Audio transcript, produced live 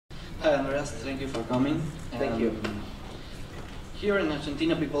Hi, Andreas. Thank you for coming. Thank you. Here in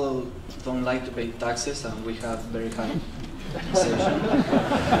Argentina, people don't like to pay taxes, and we have very high taxation.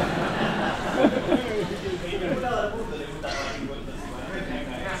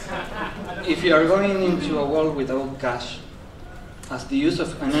 If you are going into a world without cash, as the use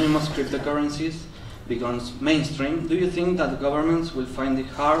of anonymous cryptocurrencies becomes mainstream, do you think that governments will find it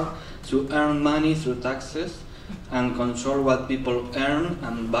hard to earn money through taxes and control what people earn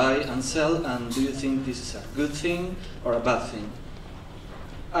and buy and sell? And do you think this is a good thing or a bad thing?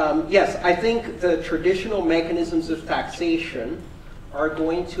 Yes, I think the traditional mechanisms of taxation are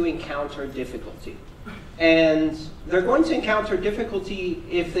going to encounter difficulty. And they're going to encounter difficulty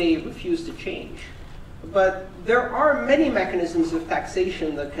if they refuse to change. But there are many mechanisms of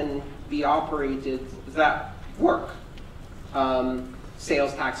taxation that can be operated that work.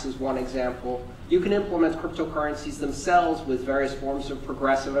 Sales tax is one example. You can implement cryptocurrencies themselves with various forms of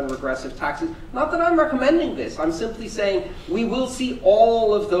progressive and regressive taxes. Not that I'm recommending this. I'm simply saying we will see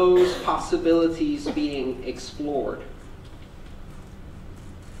all of those possibilities being explored.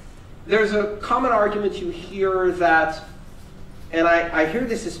 There's a common argument you hear that, and I hear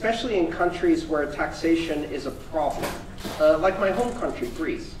this especially in countries where taxation is a problem, like my home country,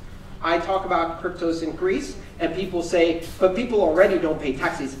 Greece. I talk about cryptos in Greece, and people say, but people already don't pay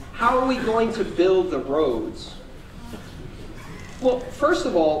taxes. How are we going to build the roads? Well, first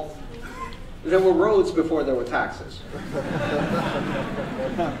of all, there were roads before there were taxes.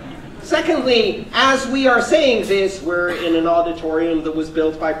 Secondly, as we are saying this, we're in an auditorium that was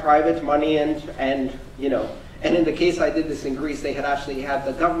built by private money, and in the case I did this in Greece, they had actually had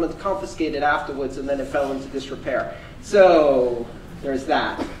the government confiscated afterwards, and then it fell into disrepair. So there's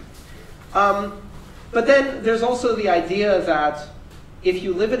that. But then there's also the idea that if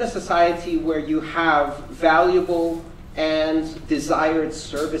you live in a society where you have valuable and desired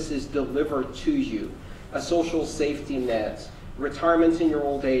services delivered to you, a social safety net, retirement in your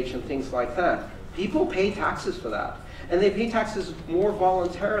old age, and things like that, people pay taxes for that. And they pay taxes more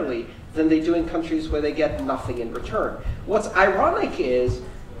voluntarily than they do in countries where they get nothing in return. What's ironic is,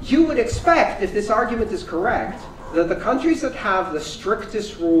 you would expect, if this argument is correct, that the countries that have the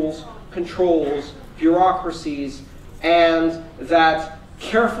strictest rules, controls, bureaucracies, and that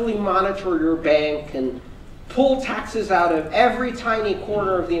carefully monitor your bank and pull taxes out of every tiny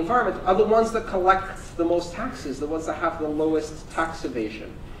corner of the environment are the ones that collect the most taxes, the ones that have the lowest tax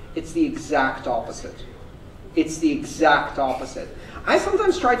evasion. It's the exact opposite. It's the exact opposite. I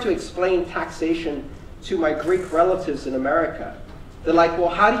sometimes try to explain taxation to my Greek relatives in America. They're like, well,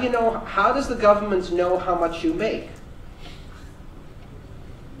 how do you know, how does the government know how much you make?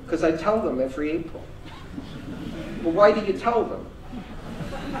 Because I tell them every April. Well, why do you tell them?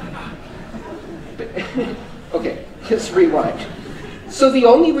 Okay, let's rewind. So the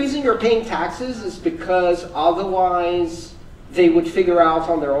only reason you're paying taxes is because otherwise they would figure out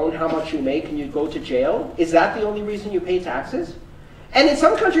on their own how much you make and you'd go to jail? Is that the only reason you pay taxes? And in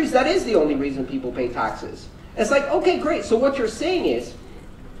some countries, that is the only reason people pay taxes. It's like, okay, great. So what you're saying is,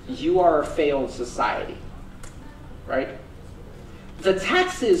 you are a failed society, right? The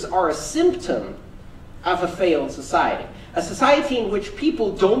taxes are a symptom of a failed society. A society in which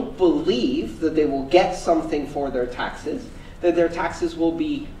people don't believe that they will get something for their taxes, that their taxes will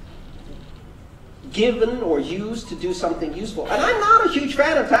be given or used to do something useful. And I'm not a huge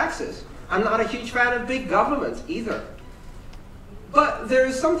fan of taxes. I'm not a huge fan of big government either. But there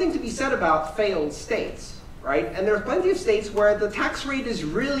is something to be said about failed states, right? And there are plenty of states where the tax rate is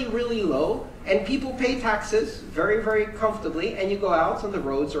really, really low, and people pay taxes very, very comfortably, and you go out and the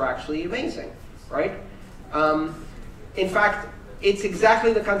roads are actually amazing, right? In fact, it's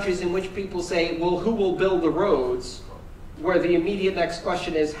exactly the countries in which people say, well, who will build the roads? Where the immediate next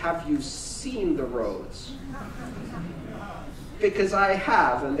question is, have you seen the roads? Because I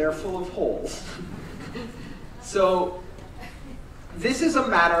have, and they're full of holes. So this is a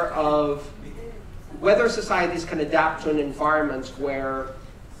matter of whether societies can adapt to an environment where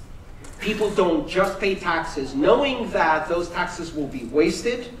people don't just pay taxes, knowing that those taxes will be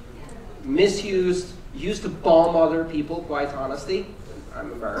wasted, misused, used to bomb other people, quite honestly.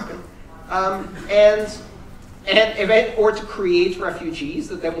 I'm American. Or to create refugees,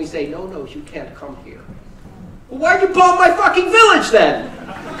 that then we say, no, no, you can't come here. Well, why'd you bomb my fucking village then?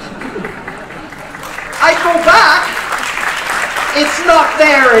 I go back, it's not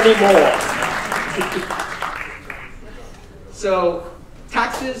there anymore. So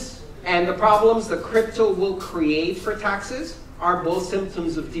taxes and the problems that crypto will create for taxes are both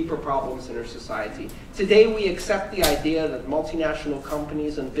symptoms of deeper problems in our society. Today we accept the idea that multinational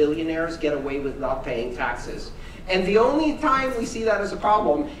companies and billionaires get away with not paying taxes. And the only time we see that as a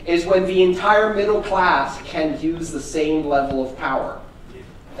problem is when the entire middle class can use the same level of power.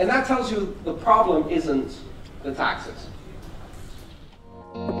 And that tells you the problem isn't the taxes.